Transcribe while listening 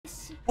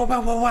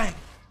Wait.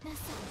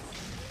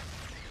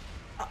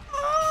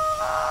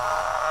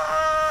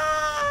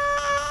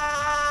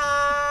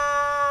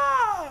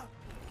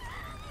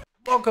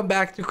 Welcome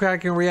back to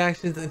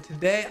Krakenreactions, and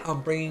today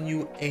I'm bringing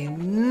you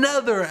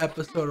another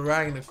episode of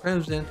Ragna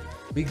Crimson.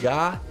 We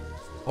got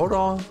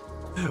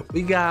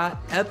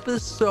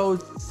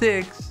episode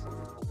 6.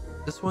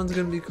 This one's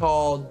gonna be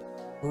called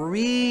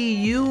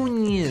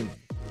Reunion.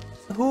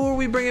 Who are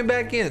we bringing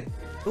back in?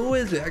 Who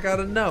is it? I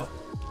gotta know.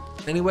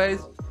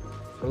 Anyways,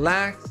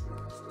 relax,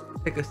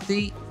 take a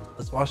seat,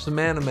 let's watch some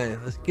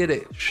anime. Let's get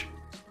it.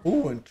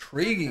 Ooh,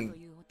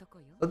 intriguing.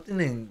 Something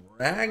named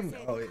Ragna.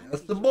 Oh yeah,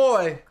 that's the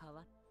boy.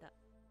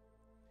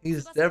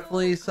 He's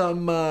definitely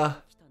some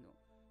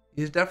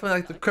he's definitely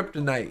like the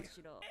kryptonite.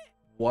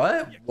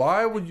 What?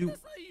 Why would you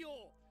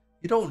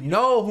don't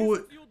know who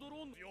it...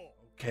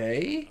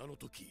 Okay,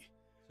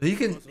 so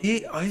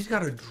he's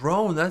got a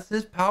drone. That's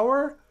his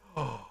power.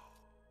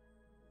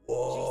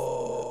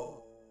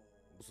 Whoa,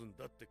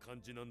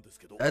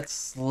 that's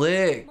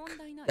slick.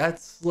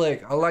 That's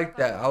slick. I like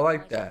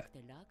that.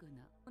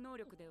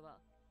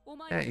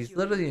 Yeah, he's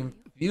literally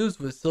infused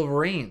with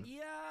Silverine.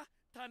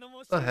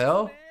 What the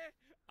hell?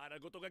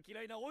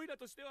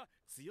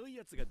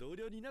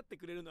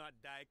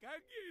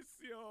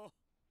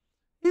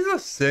 He's a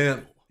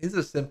simp. He's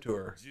a simp to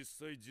her.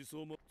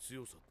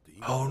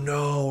 Oh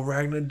no,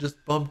 Ragna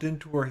just bumped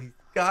into her. He's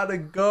gotta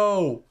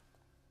go.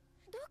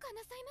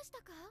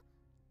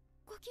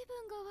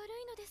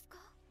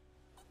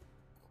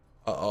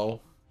 Uh-oh.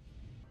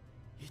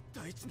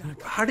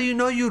 How do you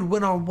know you'd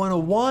win on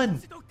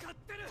 101?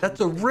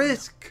 That's a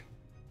risk.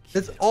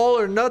 It's all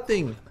or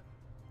nothing.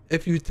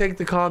 If you take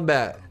the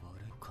combat.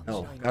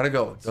 No, gotta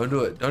go. Don't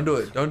do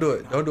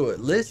it.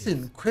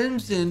 Listen,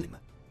 Crimson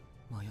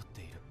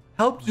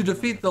helped you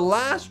defeat the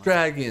last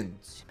dragon.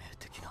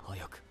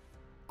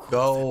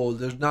 Go.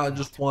 There's not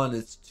just one,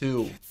 it's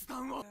two.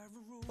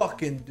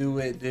 Fucking do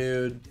it,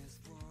 dude.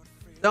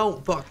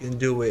 Don't fucking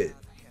do it.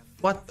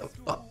 What the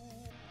fuck?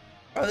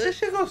 Bro, this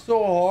shit goes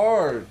so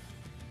hard.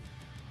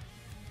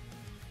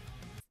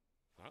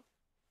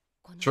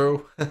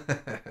 True.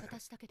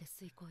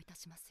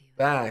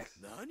 Facts.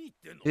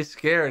 He's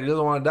scared. He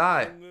doesn't want to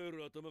die.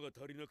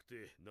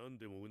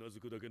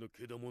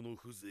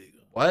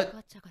 What?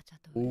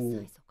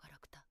 Ooh.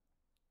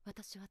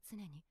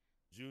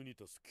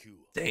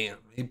 Damn.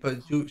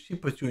 She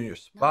put you in your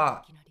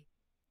spot.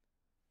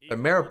 The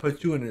mirror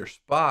put you in your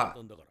spot.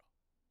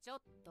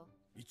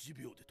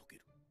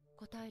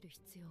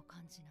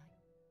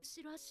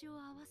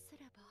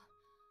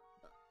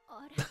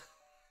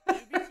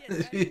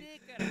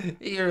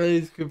 He really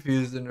is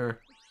confusing her.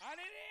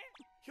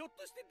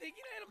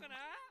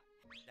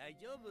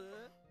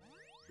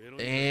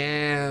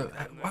 Damn.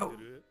 Wow.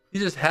 You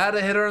just had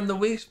to hit her in the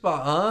weak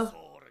spot, huh?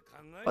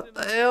 What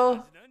the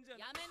hell?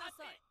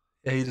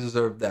 Yeah, he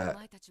deserved that.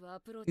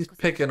 He's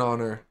picking on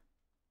her.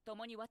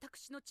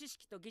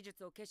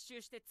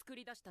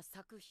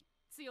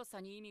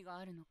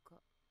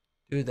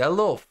 Dude, that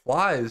little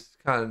fly is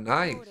kind of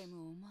nice.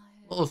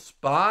 Little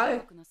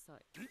spy?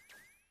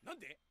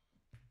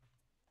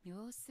 You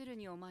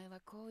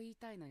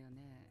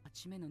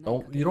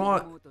don't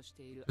want to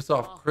piss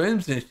off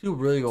Crimson. She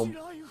really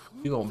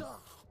gonna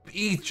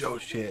beat your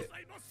shit.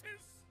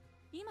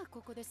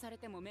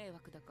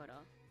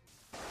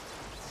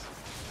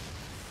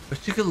 But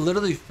she could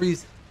literally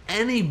freeze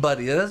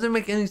anybody. That doesn't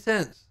make any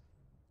sense.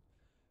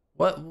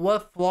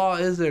 What flaw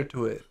is there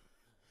to it?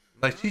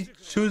 Like, she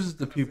chooses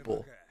the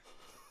people.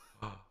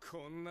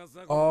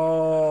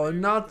 Oh,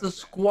 not the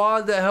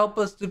squad that helped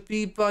us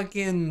defeat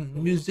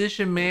fucking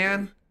Musician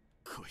Man.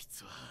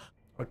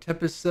 Or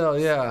Tempest Cell,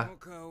 yeah.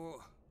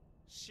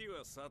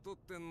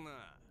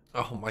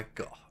 Oh my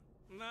god.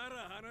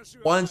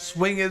 One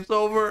swing is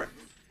over.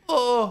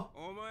 Oh.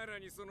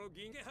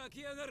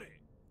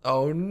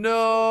 Oh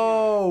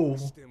no.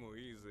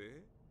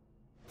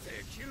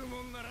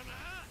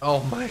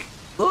 Oh my.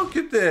 Look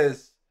at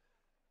this.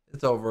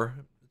 It's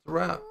over. It's a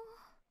wrap.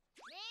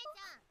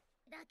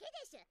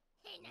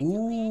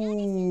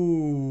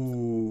 Ooh.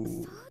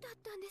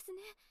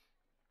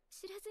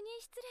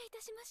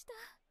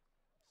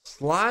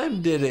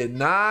 Slime did it.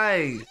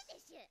 Nice.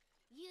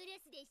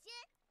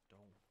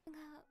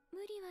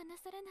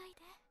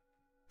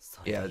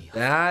 Yeah,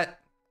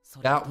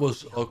 that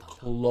was a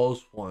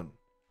close one.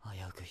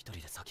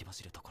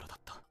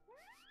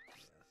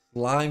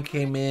 Slime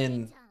came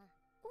in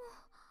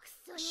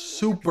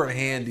super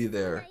handy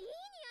there.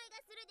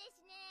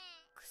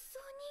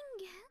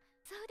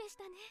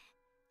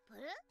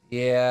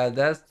 Yeah,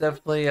 that's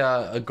definitely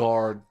a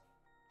guard.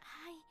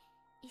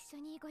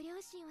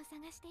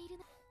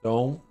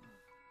 Don't.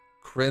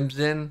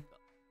 Crimson.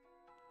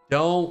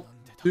 Don't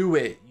do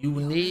it. You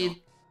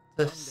need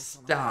to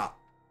stop.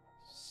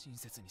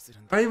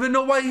 I don't even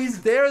know why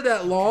he's there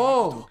that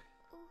long.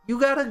 You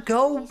gotta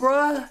go,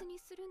 bruh.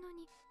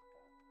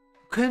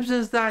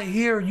 Crimson's not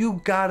here.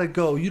 You gotta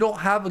go. You don't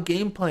have a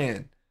game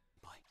plan.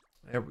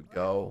 There we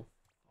go.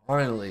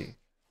 Finally.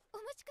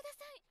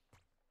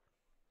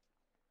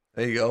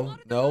 There you go.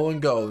 No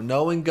and go.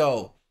 No and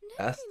go.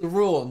 That's the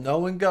rule.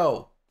 No and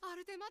go.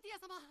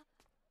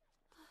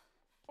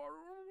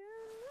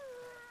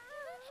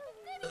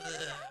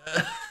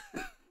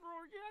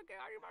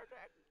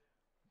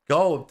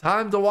 Go.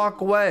 Time to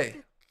walk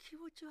away.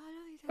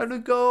 Time to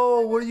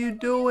go. What are you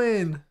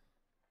doing?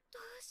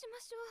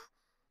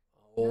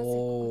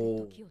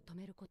 Oh.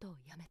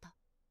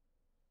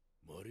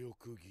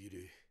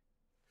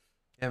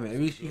 Yeah,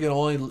 maybe she can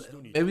only.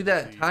 Maybe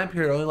that time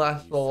period only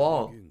lasts so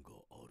long.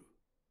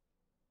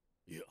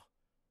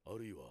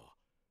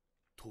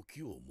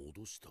 時を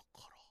戻したか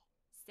ら。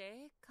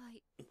正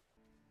解。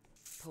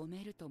止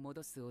めると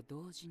戻すを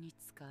同時に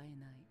使え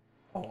ない。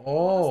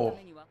戻すた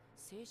めには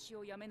静止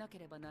をやめなけ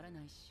ればならな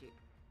いし、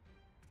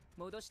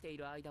戻してい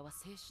る間は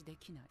静止で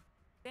きない。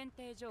前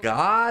提条件。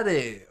Got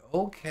it.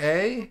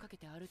 Okay. かけ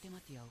てアルテマ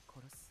ティアを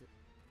殺す。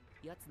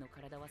奴の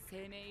体は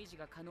生命維持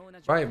が可能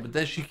な状態。Right, but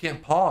then she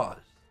can't pause.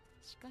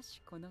 しか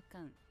しこの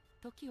間、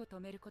時を止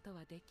めること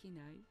はでき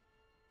ない。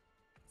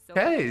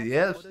Okay,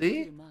 yeah,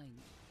 see?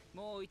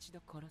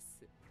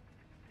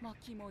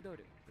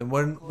 And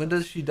when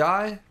does she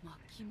die?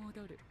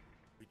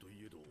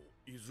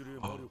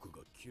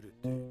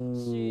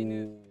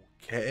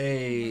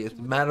 Okay, it's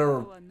a matter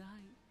of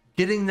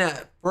getting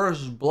that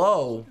first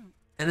blow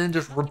and then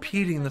just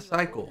repeating the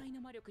cycle.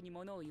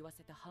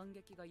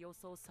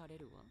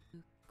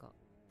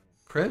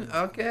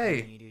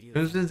 Okay,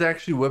 Crimson's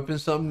actually whipping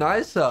something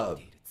nice up.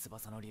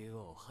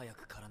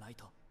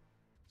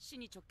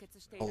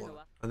 Oh,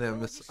 I think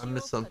I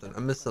missed something. I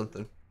missed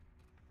something.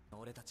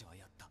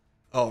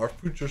 Oh, our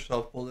future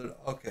self pulled it.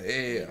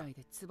 Okay, yeah.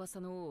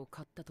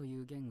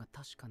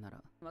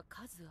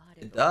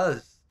 It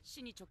does.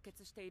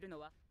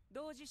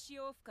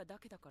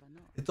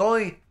 It's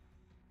only...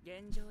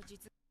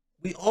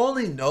 We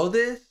only know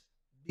this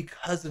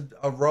because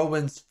of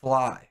Rowan's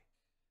fly.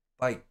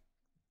 Like,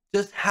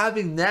 just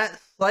having that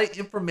slight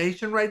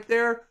information right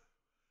there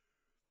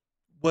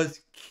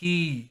was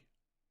key.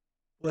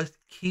 Was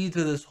key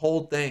to this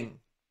whole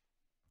thing.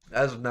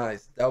 That's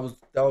nice. That was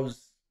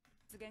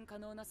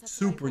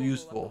super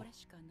useful.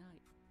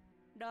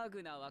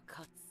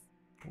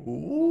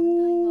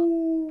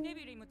 Ooh.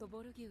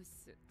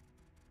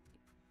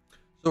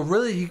 So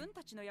really,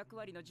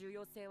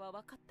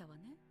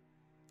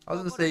 I was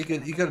gonna say he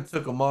could have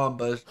took him on,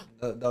 but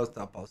that was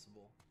not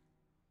possible.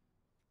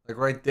 Like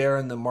right there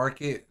in the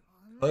market,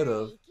 could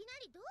have.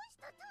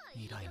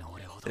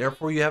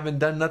 Therefore, you haven't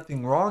done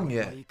nothing wrong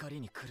yet.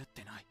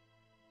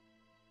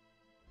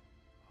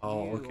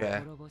 Oh,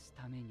 okay.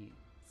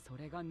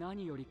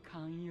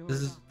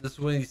 This is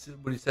what he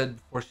said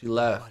before she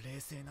left.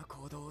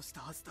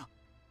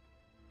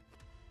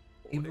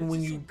 Even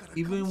when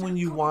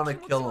you want to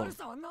kill him,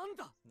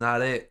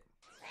 not it.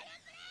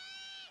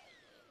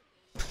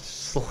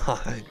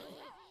 Slime.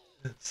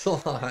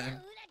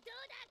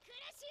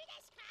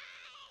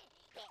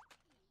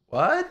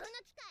 What?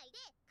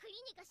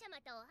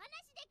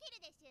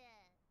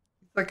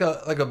 Like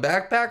a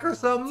backpack or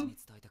something?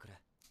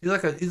 He's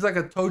like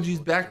a Toji's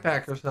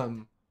backpack or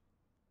something.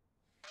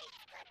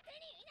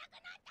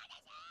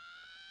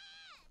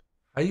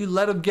 How you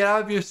let him get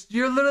out of your...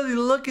 You're literally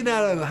looking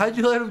at him. How'd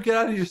you let him get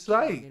out of your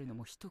sight?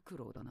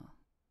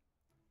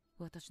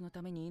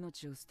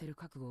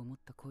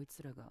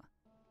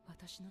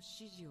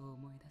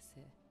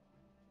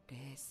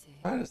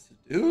 Trying to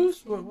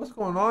seduce? What's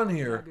going on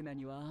here?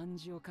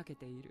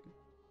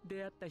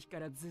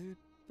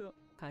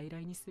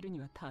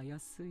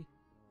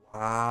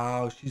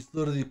 Wow, she's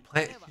literally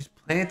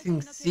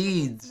planting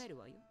seeds.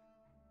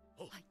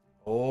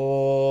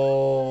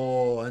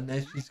 Oh, and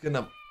then she's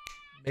gonna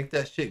make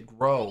that shit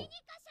grow.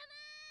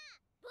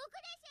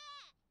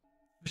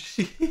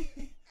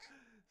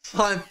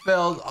 Slime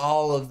failed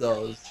all of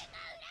those.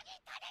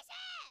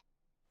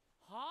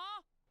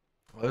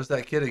 There's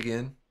that kid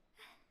again.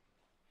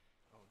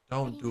 Oh,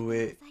 don't do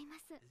it.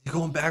 Is he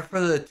going back for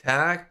the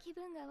attack?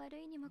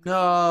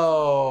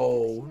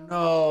 No,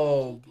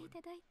 no.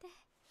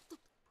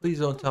 Please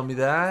don't tell me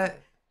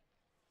that.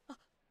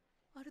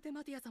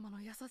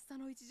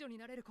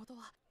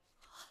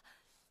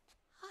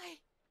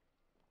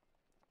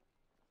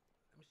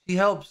 She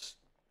helps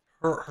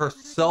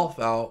herself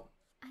out.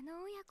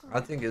 I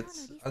think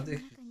she's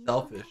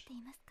selfish.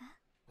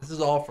 This is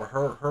all for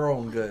her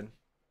own good.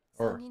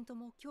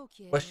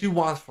 But she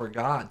wants for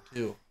God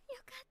too.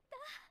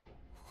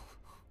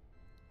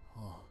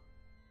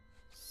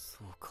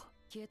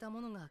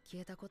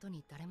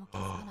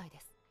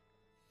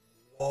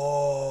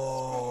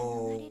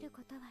 Whoa.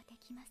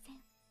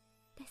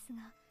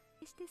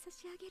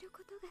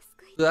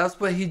 So that's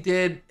what he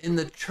did in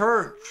the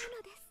church.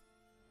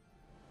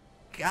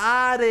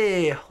 Got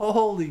it.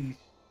 Holy.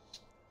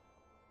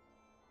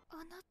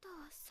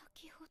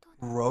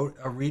 Wrote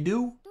a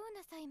redo?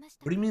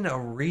 What do you mean a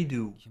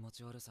redo?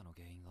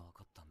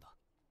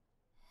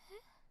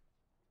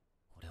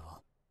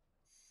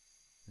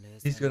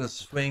 He's gonna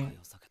swing.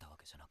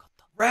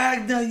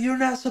 Ragna, you're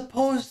not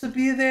supposed to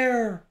be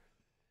there.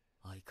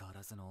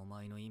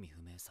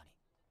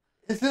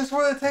 Is this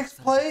where it takes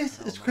place?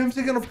 Is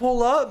Crimson gonna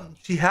pull up?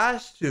 She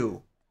has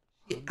to.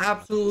 He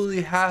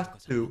absolutely has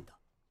to.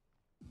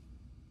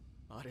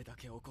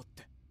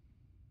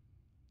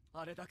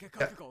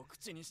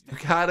 You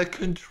gotta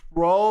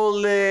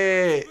control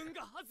it.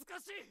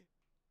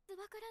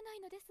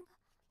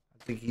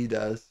 I think he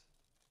does.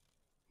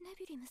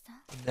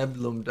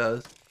 Nebulum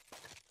does.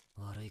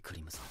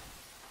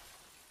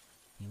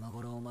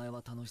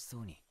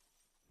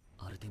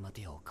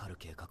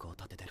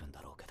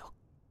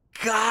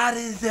 Got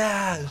his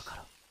ass.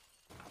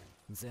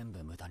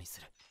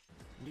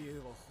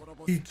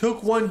 He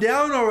took one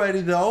down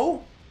already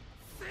though.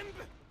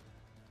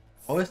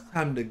 Oh, it's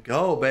time to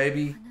go,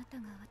 baby.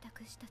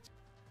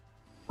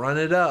 Run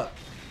it up.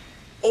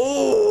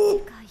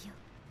 Oh!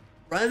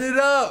 Run it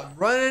up.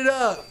 Run it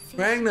up.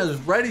 Ragna's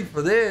ready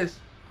for this.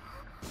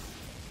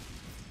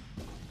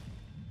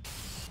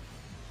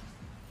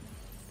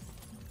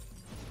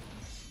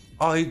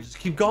 Oh, he just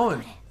keep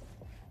going.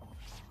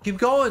 Keep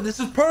going. This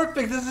is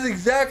perfect. This is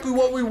exactly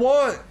what we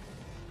want.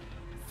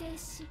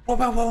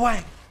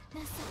 Wait.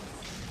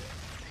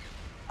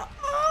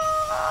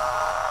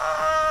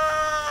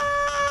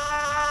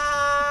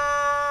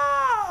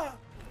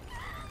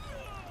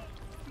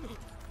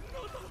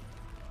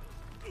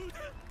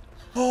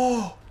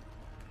 Oh,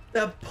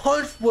 that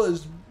punch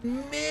was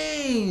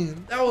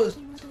mean. That was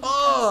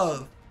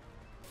tough.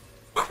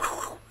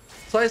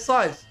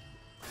 Slice.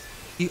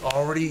 He's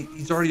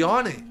already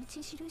on it.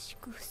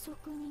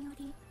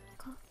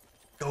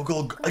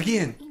 Go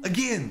again.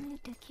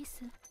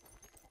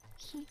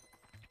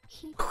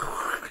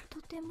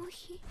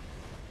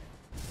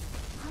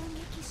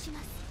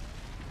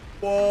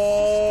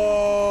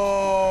 Whoa.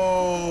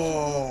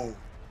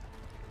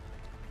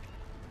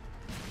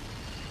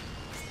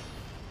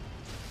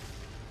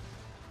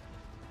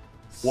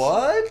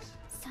 What?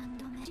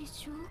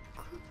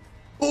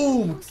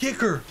 Boom!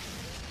 Kicker!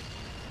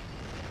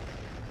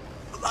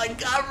 My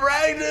God,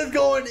 Ragna's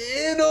going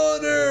in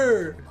on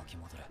her!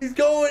 He's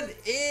going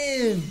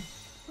in!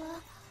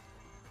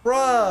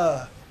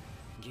 Bruh!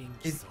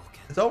 It's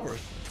over.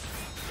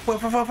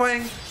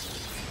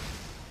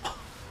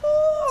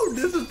 Oh,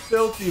 this is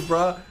filthy,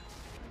 bruh.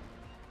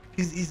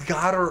 He's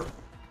got her.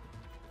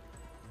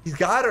 He's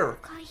got her.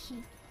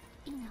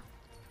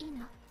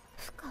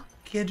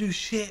 Can't do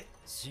shit.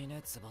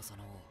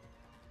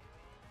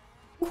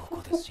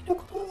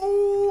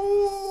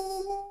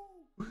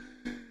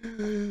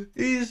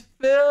 He's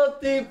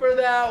filthy for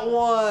that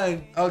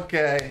one.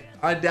 Okay,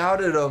 I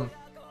doubted him.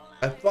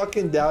 I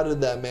fucking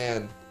doubted that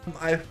man.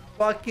 I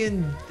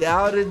fucking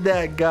doubted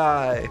that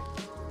guy.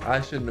 I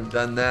shouldn't have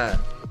done that.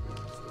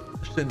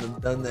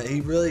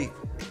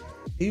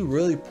 He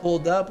really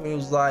pulled up and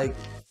was like,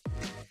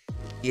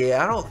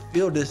 yeah, I don't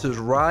feel this is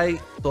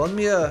right. So let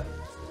me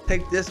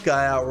take this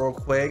guy out real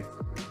quick.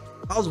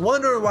 I was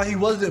wondering why he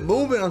wasn't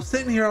moving. I'm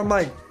sitting here, I'm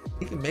like,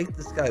 he can make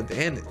this guy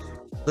vanish.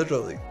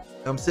 Literally.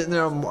 I'm sitting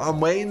there, I'm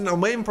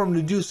waiting for him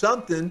to do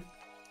something.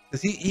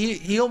 Cause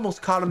he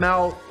almost caught him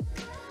out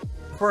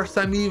the first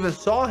time he even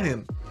saw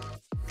him.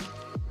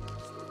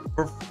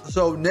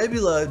 So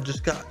Nebula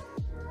just got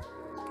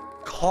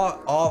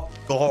caught off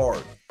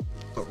guard.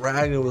 But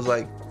Ragna was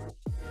like,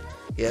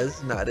 yeah, this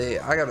is not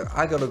it. I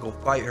gotta go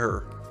fight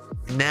her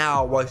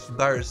now while she's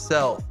by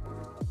herself.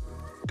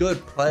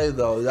 Good play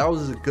though. That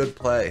was a good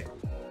play.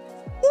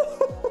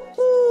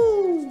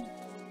 Ooh,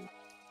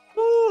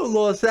 a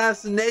little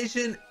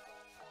assassination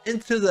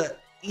into the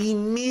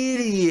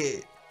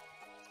immediate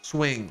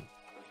swing.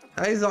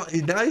 Now he's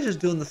just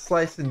doing the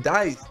slice and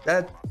dice.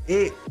 That's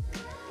it.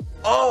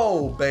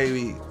 Oh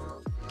baby.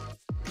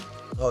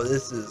 Oh,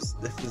 this is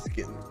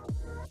getting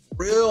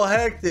real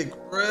hectic,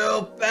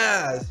 real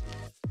fast.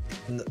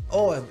 And the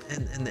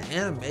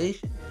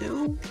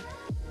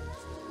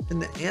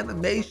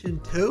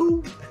animation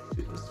too.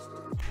 It was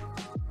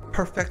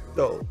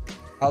perfecto.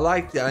 I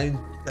liked it.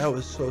 That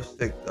was so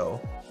sick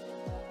though.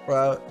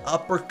 Bro,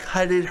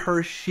 uppercutted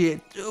her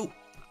shit too.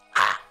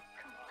 Ah,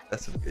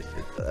 that's some good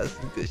shit though. That's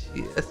some good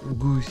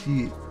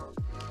shit.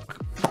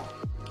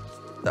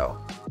 So,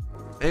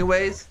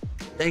 anyways,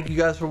 thank you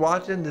guys for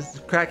watching. This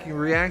is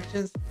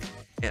Krakenreactions,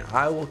 and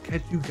I will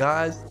catch you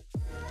guys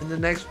in the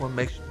next one.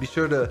 Be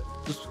sure to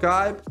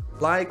subscribe,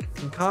 like,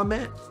 and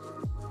comment,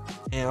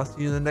 and I'll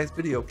see you in the next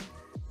video.